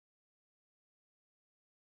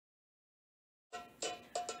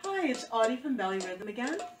Hi, it's Audie from BellyRhythm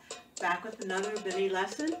again, back with another Billy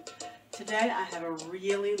lesson. Today I have a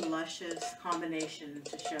really luscious combination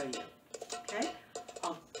to show you. Okay,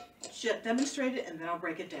 I'll demonstrate it and then I'll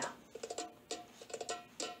break it down.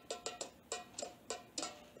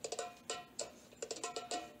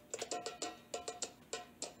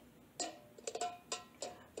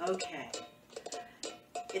 Okay,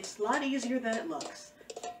 it's a lot easier than it looks.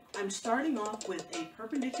 I'm starting off with a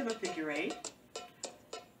perpendicular figure eight.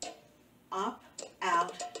 Up,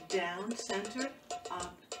 out, down, center,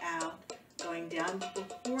 up, out, going down.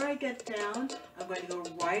 But before I get down, I'm going to go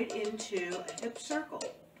right into a hip circle.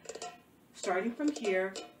 Starting from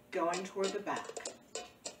here, going toward the back.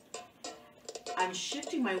 I'm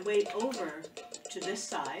shifting my weight over to this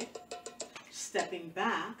side, stepping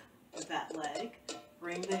back with that leg,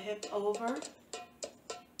 bring the hip over,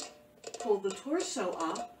 pull the torso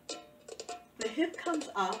up, the hip comes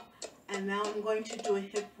up, and now I'm going to do a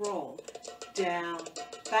hip roll. Down,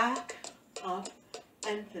 back, up,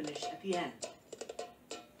 and finish at the end.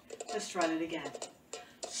 Let's try that again.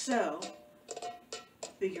 So,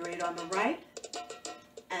 figure eight on the right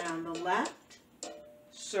and on the left,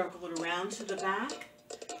 circle it around to the back,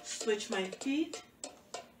 switch my feet,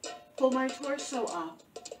 pull my torso up,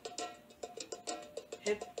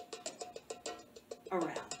 hip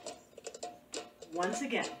around. Once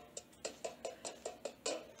again,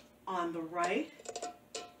 on the right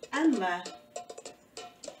and left,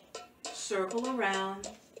 circle around,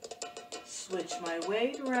 switch my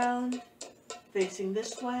weight around, facing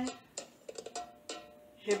this way,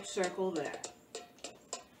 hip circle there.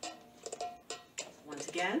 Once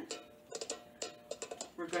again,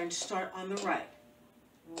 we're going to start on the right,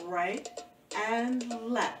 right and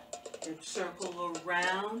left, hip circle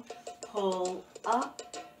around, pull up,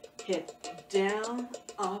 hip down,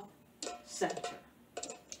 up, center.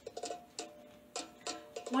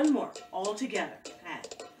 One more, all together. And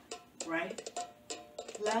right,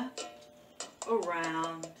 left,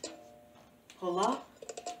 around, pull up,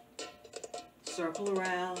 circle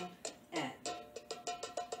around, and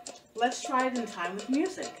let's try it in time with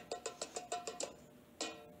music.